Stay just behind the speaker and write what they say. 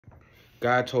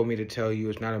God told me to tell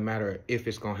you it's not a matter of if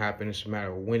it's going to happen. It's a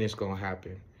matter of when it's going to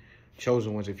happen.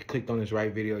 Chosen ones, if you clicked on this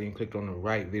right video, you clicked on the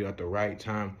right video at the right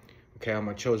time. Okay, I'm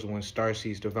my chosen ones, star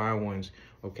seeds, divine ones.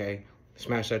 Okay,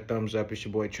 smash that thumbs up. It's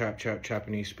your boy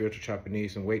Trapanese, spiritual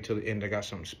Trapanese, and wait till the end. I got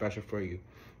something special for you.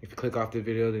 If you click off the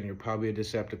video, then you're probably a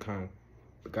Decepticon.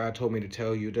 But God told me to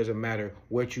tell you, it doesn't matter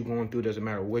what you're going through, it doesn't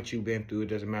matter what you've been through, it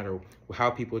doesn't matter how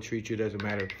people treat you, it doesn't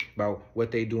matter about what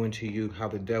they doing to you, how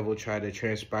the devil tried to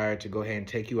transpire to go ahead and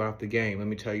take you out the game. Let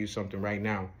me tell you something right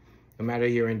now. No matter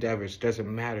your endeavors, it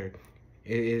doesn't matter.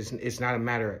 It's not a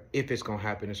matter of if it's going to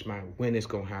happen, it's a matter of when it's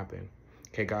going to happen.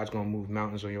 Okay, God's going to move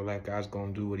mountains on your life. God's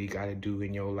going to do what he got to do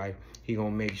in your life. He's going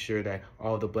to make sure that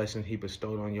all the blessings he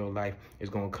bestowed on your life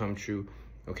is going to come true.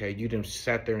 Okay, you done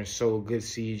sat there and sowed good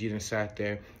seeds. You done sat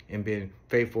there and been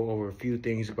faithful over a few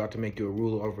things. About to make you a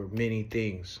ruler over many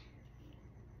things.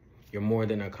 You're more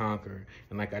than a conqueror.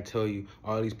 And like I tell you,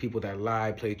 all these people that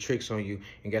lie, play tricks on you,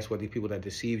 and guess what? These people that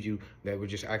deceived you, that were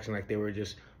just acting like they were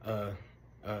just a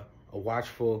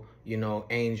watchful,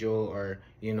 angel, or,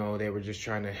 they were just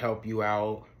trying to help you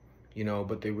out,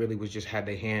 but they really was just had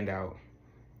their hand out.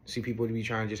 See, people be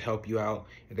trying to just help you out,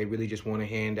 and they really just want a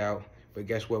hand out. But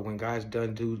guess what? When God's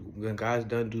done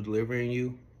delivering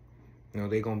you,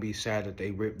 they're gonna be sad that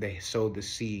they sowed the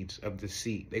seeds of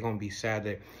deceit. They're gonna be sad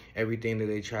that everything that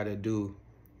they try to do,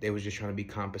 they was just trying to be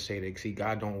compensated. See,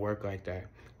 God don't work like that.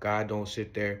 God don't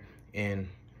sit there and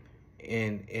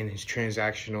in his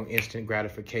transactional instant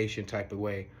gratification type of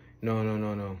way.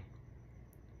 No.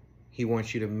 He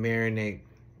wants you to marinate,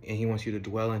 and he wants you to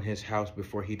dwell in his house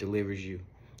before he delivers you.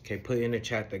 Okay, put in the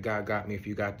chat that God got me if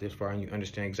you got this far and you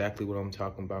understand exactly what I'm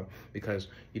talking about, because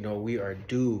we are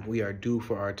due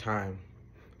for our time.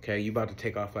 Okay, you about to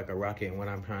take off like a rocket, and what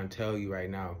I'm trying to tell you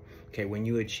right now, okay, when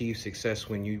you achieve success,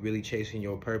 when you really chasing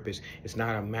your purpose, it's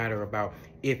not a matter about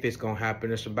if it's gonna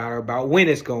happen, it's a matter about when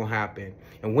it's gonna happen.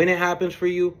 And when it happens for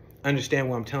you, understand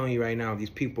what I'm telling you right now. These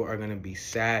people are gonna be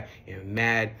sad and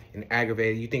mad and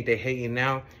aggravated. You think they hating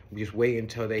now? Just wait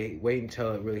until it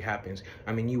really happens.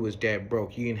 I mean, you was dead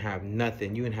broke. You didn't have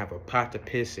nothing. You didn't have a pot to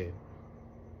piss in.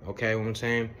 Okay, what I'm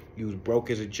saying? You was broke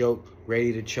as a joke,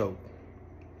 ready to choke.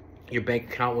 Your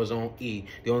bank account was on E.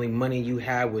 The only money you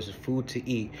had was food to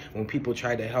eat. When people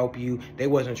tried to help you, they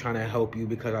wasn't trying to help you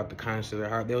because of the kindness of their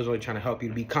heart. They was only trying to help you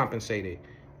to be compensated.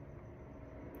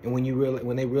 And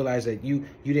when they realized that you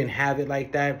didn't have it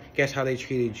like that, guess how they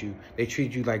treated you? They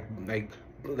treated you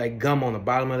like gum on the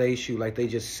bottom of their shoe, like they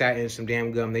just sat in some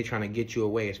damn gum. They trying to get you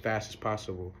away as fast as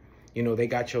possible. They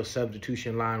got your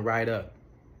substitution line right up.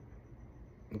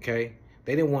 Okay?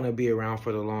 They didn't want to be around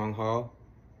for the long haul.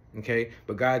 Okay?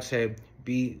 But God said,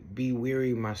 be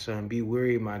weary, my son. Be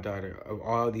weary, my daughter, of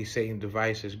all these Satan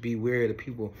devices. Be weary of the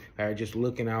people that are just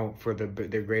looking out for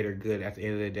their greater good at the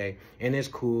end of the day. And it's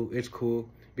cool. It's cool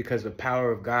because the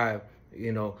power of God,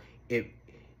 it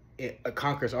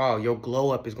conquers all. Your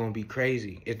glow up is going to be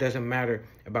crazy. It doesn't matter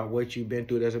about what you've been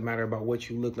through. It doesn't matter about what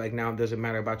you look like now. It doesn't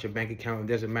matter about your bank account.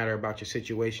 It doesn't matter about your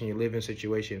situation, your living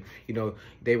situation.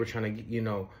 They were trying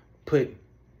to, put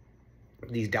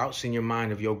these doubts in your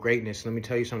mind of your greatness. Let me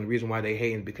tell you something. The reason why they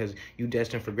hate is because you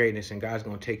destined for greatness, and God's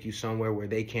going to take you somewhere where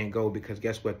they can't go, because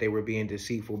guess what? They were being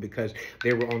deceitful, because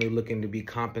they were only looking to be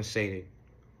compensated.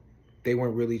 They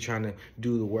weren't really trying to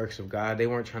do the works of God. They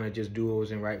weren't trying to just do what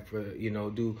was right for,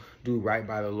 do right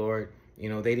by the Lord.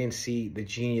 They didn't see the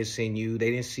genius in you.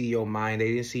 They didn't see your mind.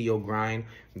 They didn't see your grind.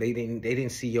 They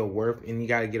didn't see your worth. And you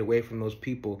got to get away from those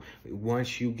people.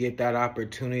 Once you get that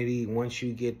opportunity, once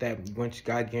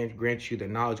God grants you the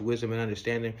knowledge, wisdom, and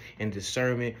understanding and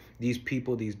discernment, these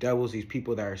people, these devils, these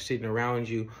people that are sitting around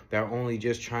you, that are only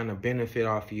just trying to benefit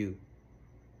off you,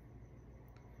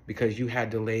 because you had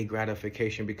delayed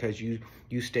gratification, because you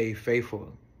stayed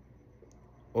faithful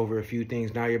over a few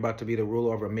things. Now you're about to be the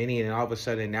ruler over many, and all of a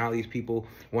sudden now these people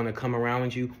want to come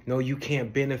around you. No, you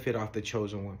can't benefit off the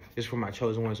chosen one. It's for my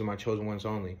chosen ones and my chosen ones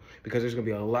only, because there's gonna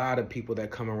be a lot of people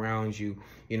that come around you.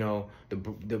 They're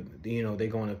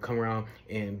going to come around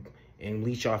and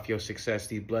leech off your success.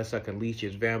 These bloodsucker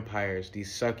leeches, vampires,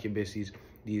 these succubus, these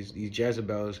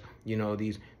Jezebels,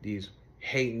 these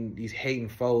hating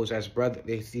foes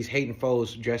these hating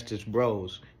foes dressed as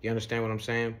bros. You understand what I'm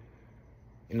saying?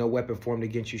 And no weapon formed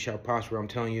against you shall prosper. I'm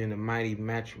telling you in the mighty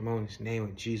matrimonious name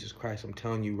of Jesus Christ. I'm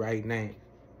telling you right now.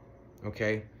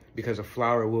 Okay? Because a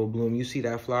flower will bloom. You see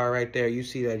that flower right there? You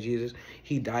see that Jesus?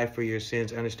 He died for your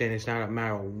sins. Understand, it's not a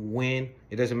matter of when.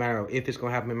 It doesn't matter if it's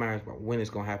going to happen. It matters about when it's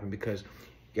going to happen. Because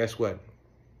guess what?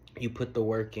 You put the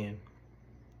work in.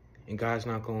 And God's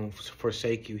not going to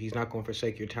forsake you. He's not going to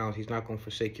forsake your talents. He's not going to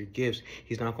forsake your gifts.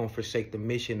 He's not going to forsake the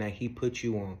mission that he put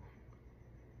you on.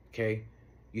 Okay?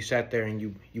 You sat there and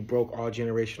you broke all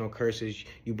generational curses.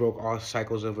 You broke all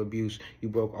cycles of abuse. You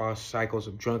broke all cycles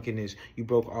of drunkenness. You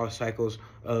broke all cycles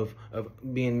of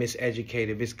being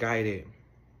miseducated, misguided.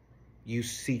 You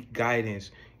seek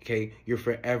guidance, okay? You're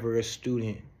forever a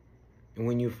student. And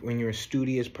when you're a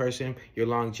studious person, your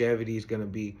longevity is going to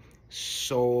be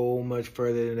so much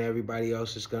further than everybody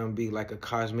else. It's going to be like a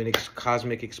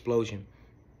cosmic explosion.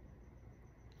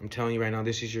 I'm telling you right now,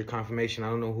 this is your confirmation. I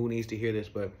don't know who needs to hear this,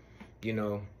 but, you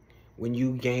know, when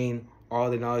you gain all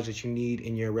the knowledge that you need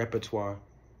in your repertoire,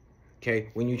 okay,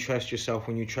 when you trust yourself,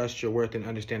 when you trust your worth and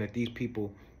understand that these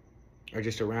people are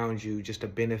just around you, just to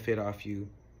benefit off you,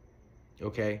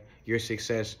 okay, your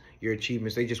success, your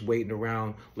achievements, they just waiting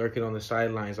around, lurking on the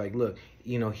sidelines like, look,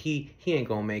 you know, he ain't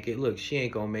gonna make it. Look, she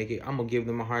ain't gonna make it. I'm gonna give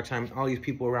them a hard time. All these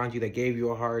people around you that gave you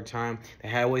a hard time,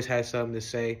 that always had something to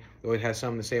say, always had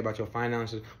something to say about your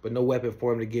finances, but no weapon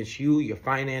formed against you, your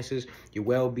finances, your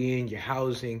well-being, your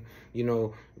housing, you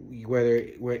know,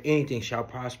 where anything shall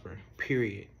prosper,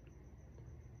 period.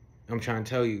 I'm trying to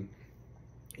tell you,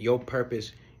 your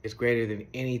purpose is greater than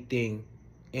anything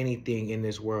in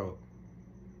this world.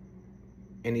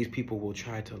 And these people will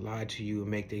try to lie to you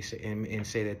and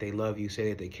say that they love you, say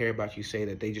that they care about you, say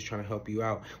that they just trying to help you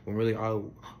out, when really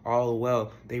all the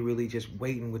well, they really just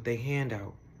waiting with their hand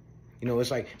out. You know, it's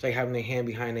like having their hand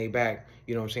behind their back,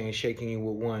 you know what I'm saying, shaking you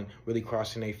with one, really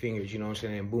crossing their fingers, you know what I'm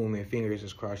saying, and boom, their fingers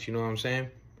is crossed, you know what I'm saying?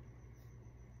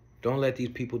 Don't let these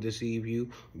people deceive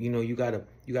you. You know, you gotta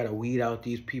weed out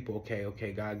these people.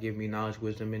 Okay, God, give me knowledge,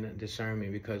 wisdom, and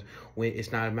discernment, because when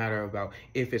it's not a matter about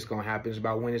if it's gonna happen, it's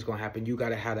about when it's gonna happen. You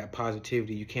gotta have that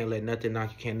positivity. You can't let nothing knock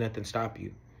you, can't nothing stop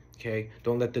you. Okay?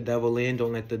 Don't let the devil in,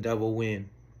 don't let the devil win.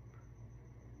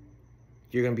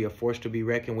 You're gonna be a force to be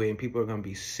reckoned with, and people are gonna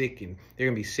be sick, and they're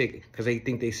gonna be sick because they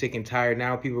think they sick and tired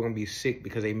now. People are gonna be sick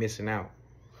because they missing out.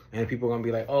 And people are going to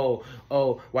be like, oh,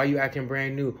 why you acting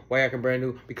brand new? Why you acting brand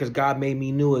new? Because God made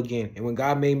me new again. And when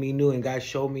God made me new and God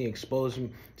showed me, exposed me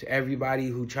to everybody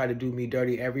who tried to do me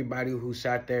dirty, everybody who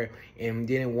sat there and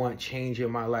didn't want change in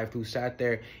my life, who sat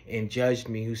there and judged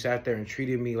me, who sat there and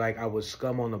treated me like I was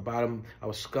scum on the bottom, I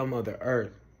was scum of the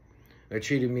earth. They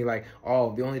treated me like,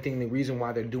 the reason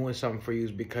why they're doing something for you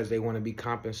is because they want to be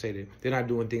compensated. They're not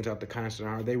doing things out the kindness of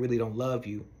their heart. They really don't love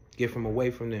you. Get from away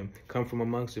from them. Come from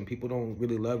amongst them. People don't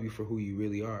really love you for who you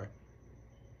really are.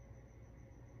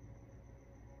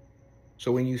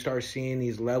 So when you start seeing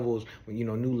these levels, when you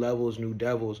know, new levels, new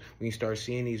devils, when you start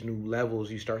seeing these new levels,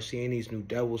 you start seeing these new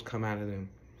devils come out of them.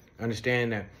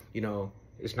 Understand that, you know,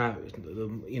 it's not,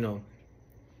 you know,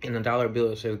 in the dollar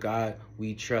bill it says, God,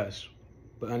 we trust.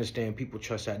 But understand, people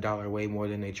trust that dollar way more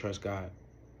than they trust God.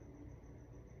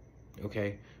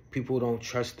 Okay? People don't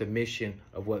trust the mission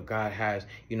of what God has.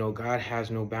 You know, God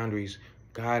has no boundaries.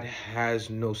 God has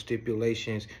no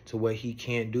stipulations to what he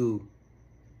can't do.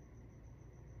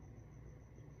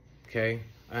 Okay?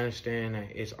 I understand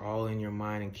that it's all in your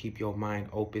mind, and keep your mind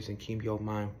open and keep your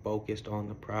mind focused on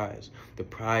the prize. The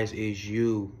prize is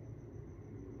you.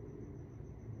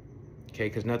 Okay?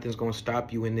 Because nothing's going to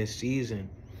stop you in this season.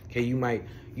 Okay, you might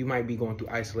be going through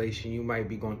isolation, you might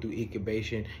be going through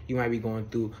incubation, you might be going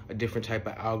through a different type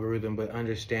of algorithm, but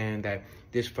understand that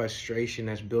this frustration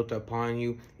that's built upon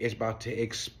you is about to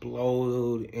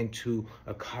explode into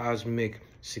a cosmic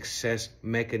success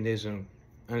mechanism.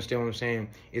 Understand what I'm saying?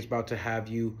 It's about to have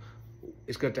you,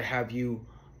 it's going to have you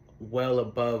well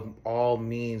above all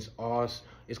means.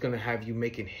 It's going to have you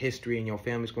making history in your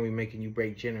family. It's going to be making you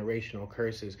break generational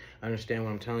curses. Understand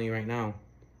what I'm telling you right now?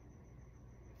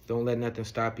 Don't let nothing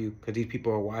stop you, because these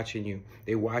people are watching you.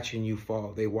 They're watching you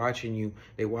fall. They're watching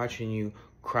you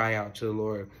cry out to the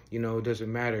Lord. You know, it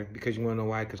doesn't matter, because you want to know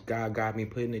why? Because God got me.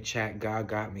 Put in the chat, God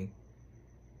got me.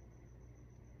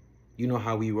 You know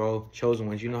how we roll, chosen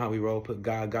ones. You know how we roll. Put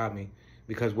God got me.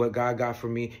 Because what God got for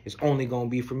me is only going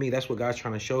to be for me. That's what God's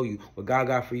trying to show you. What God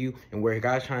got for you and where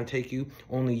God's trying to take you,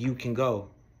 only you can go.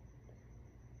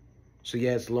 So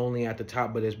yeah, it's lonely at the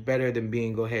top, but it's better than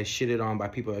being shitted on by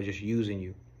people that are just using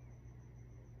you.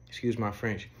 Excuse my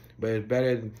French, but it's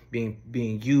better than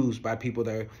being used by people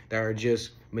that are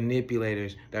just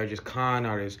manipulators, that are just con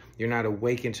artists. You're not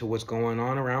awakened to what's going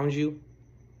on around you.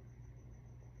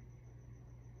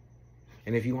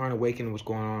 And if you aren't awakened to what's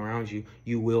going on around you,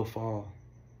 you will fall.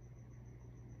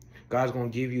 God's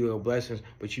going to give you a blessings,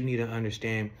 but you need to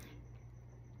understand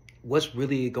what's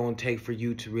really going to take for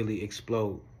you to really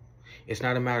explode. It's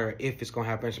not a matter of if it's going to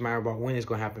happen. It's a matter about when it's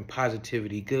going to happen.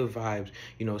 Positivity, good vibes,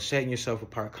 you know, setting yourself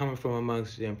apart, coming from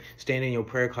amongst them, standing in your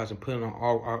prayer closet, and putting on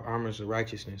all our armors of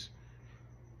righteousness.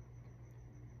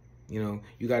 You know,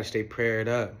 you got to stay prayed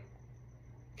up.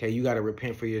 Okay, you got to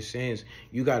repent for your sins.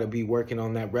 You got to be working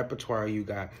on that repertoire you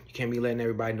got. You can't be letting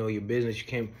everybody know your business.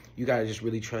 You got to just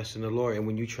really trust in the Lord. And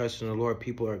when you trust in the Lord,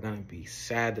 people are going to be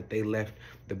sad that they left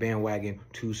the bandwagon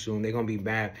too soon. They're going to be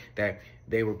mad that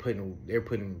they're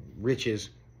putting riches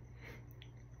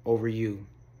over you.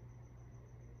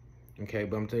 Okay,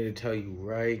 but I'm trying to tell you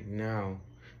right now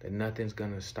that nothing's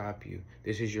going to stop you.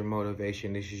 This is your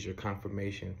motivation. This is your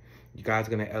confirmation. God's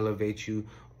going to elevate you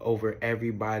over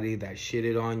everybody that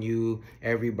shitted on you,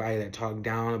 everybody that talked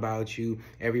down about you,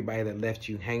 everybody that left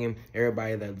you hanging,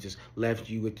 everybody that just left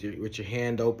you with your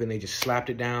hand open. They just slapped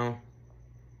it down.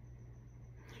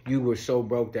 You were so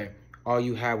broke that all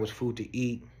you had was food to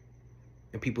eat,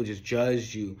 and people just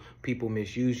judged you. People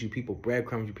misused you. People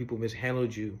breadcrumbed you. People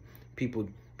mishandled you. People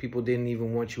didn't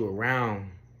even want you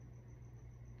around.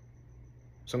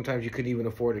 Sometimes you couldn't even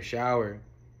afford a shower.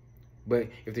 But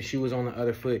if the shoe was on the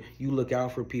other foot, you look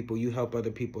out for people. You help other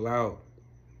people out.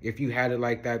 If you had it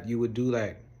like that, you would do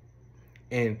that.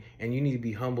 And you need to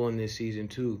be humble in this season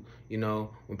too. You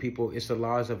know, when people, it's the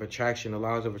laws of attraction. The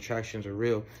laws of attractions are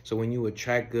real. So when you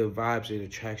attract good vibes, it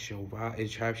attracts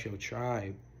your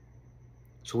tribe.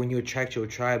 So when you attract your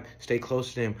tribe, stay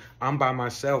close to them. I'm by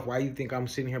myself. Why do you think I'm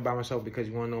sitting here by myself? Because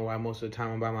you want to know why most of the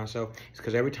time I'm by myself? It's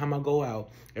because every time I go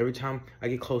out, every time I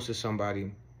get close to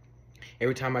somebody,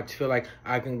 every time I feel like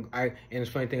and the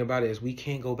funny thing about it is we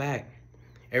can't go back.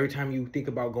 Every time you think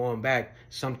about going back,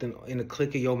 something in the click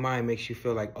of your mind makes you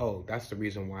feel like, oh, that's the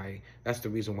reason why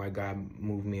God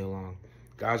moved me along.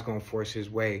 God's going to force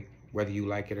his way, whether you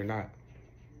like it or not.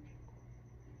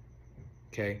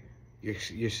 Okay?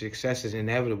 Your success is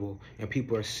inevitable, and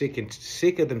people are sick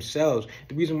of themselves.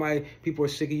 The reason why people are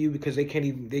sick of you because they can't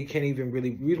even really.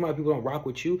 The reason why people don't rock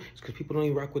with you is because people don't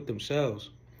even rock with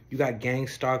themselves. You got gang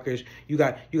stalkers. You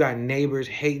got neighbors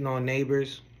hating on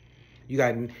neighbors. You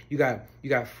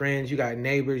got friends. You got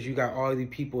neighbors. You got all these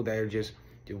people that are just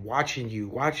watching you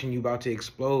about to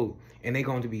explode, and they're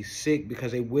going to be sick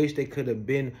because they wish they could have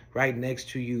been right next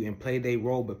to you and played their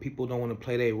role. But people don't want to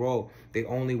play their role. They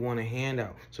only want a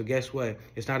handout. So guess what?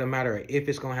 It's not a matter of if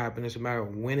it's going to happen. It's a matter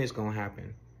of when it's going to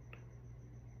happen.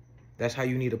 That's how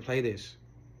you need to play this.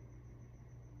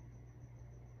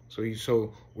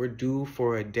 So we're due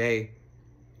for a day.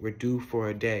 We're due for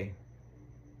a day.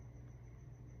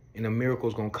 And a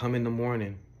miracle's going to come in the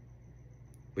morning.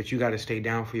 But you got to stay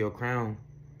down for your crown.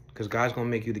 Because God's going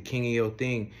to make you the king of your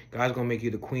thing. God's going to make you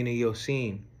the queen of your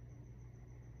scene.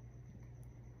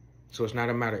 So it's not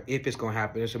a matter if it's going to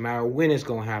happen. It's a matter of when it's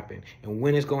going to happen. And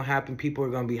when it's going to happen, people are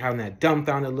going to be having that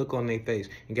dumbfounded look on their face.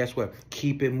 And guess what?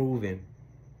 Keep it moving.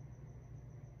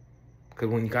 Because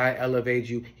when God elevates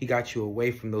you, he got you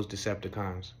away from those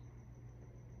Decepticons.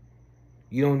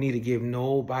 You don't need to give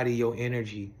nobody your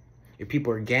energy. If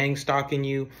people are gang stalking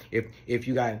you, if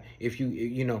you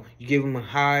give them a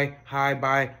hi,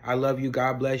 bye, I love you,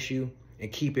 God bless you,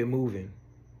 and keep it moving.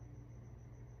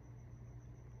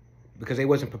 Because they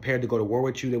wasn't prepared to go to war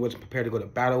with you. They wasn't prepared to go to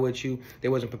battle with you. They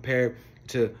wasn't prepared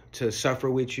to suffer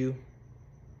with you.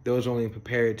 They was only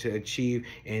prepared to achieve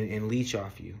and leech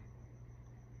off you.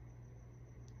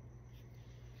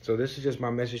 So this is just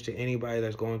my message to anybody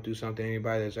that's going through something,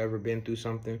 anybody that's ever been through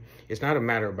something. It's not a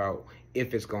matter about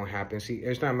if it's going to happen. See,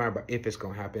 it's not a matter about if it's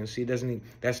going to happen. See, that's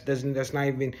not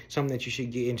even something that you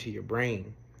should get into your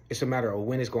brain. It's a matter of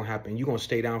when it's going to happen. You're going to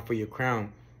stay down for your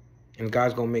crown, and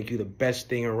God's going to make you the best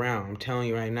thing around. I'm telling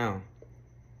you right now.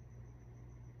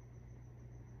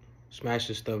 Smash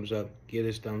this thumbs up. Give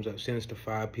this thumbs up. Send this to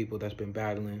 5 people that's been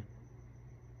battling.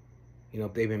 You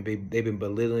know, they've been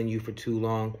belittling you for too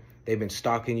long. They've been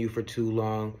stalking you for too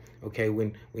long. Okay,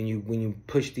 when you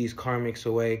push these karmics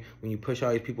away, when you push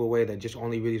all these people away that just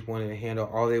only really wanted a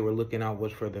handout, all they were looking out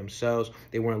was for themselves.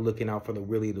 They weren't looking out for the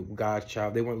God's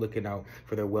child. They weren't looking out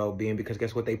for their well-being, because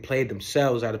guess what? They played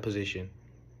themselves out of position.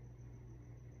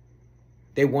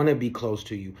 They want to be close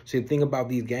to you. So the thing about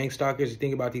these gang stalkers, the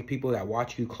thing about these people that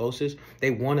watch you closest, they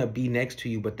want to be next to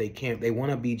you, but they can't. They want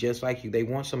to be just like you. They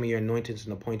want some of your anointings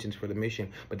and appointments for the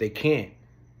mission, but they can't.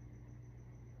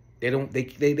 They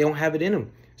don't have it in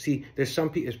them. See, there's some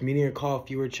people, it's many are called,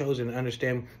 few are chosen, and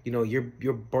understand, you know, you're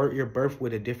birthed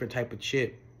with a different type of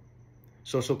chip.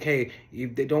 So it's okay.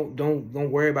 If they don't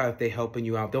worry about if they're helping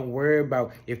you out. Don't worry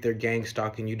about if they're gang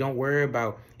stalking you. Don't worry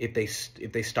about if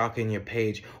they stalking your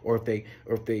page, or if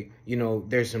they you know,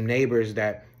 there's some neighbors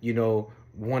that, you know,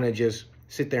 want to just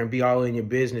sit there and be all in your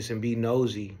business and be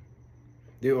nosy.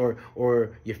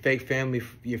 Or your fake family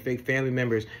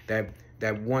members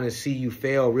that want to see you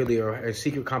fail, really, or a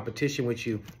secret competition with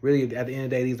you. Really, at the end of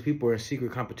the day, these people are in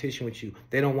secret competition with you.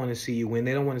 They don't want to see you win.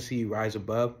 They don't want to see you rise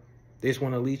above. They just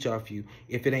want to leech off you.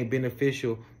 If it ain't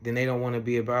beneficial, then they don't want to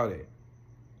be about it.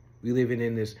 We living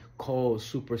in this cold,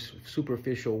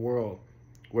 superficial world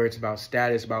where it's about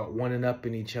status, about one up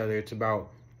in each other. It's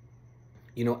about,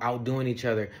 you know, outdoing each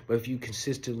other. But if you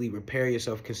consistently repair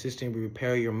yourself, consistently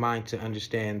repair your mind to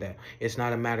understand that it's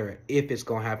not a matter of if it's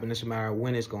going to happen, it's a matter of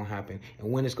when it's going to happen.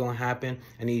 And when it's going to happen,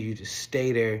 I need you to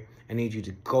stay there. I need you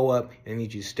to go up, and I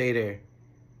need you to stay there.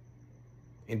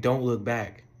 And don't look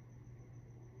back.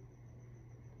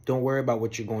 Don't worry about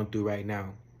what you're going through right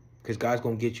now, because God's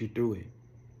going to get you through it.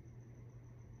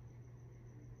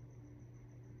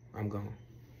 I'm gone.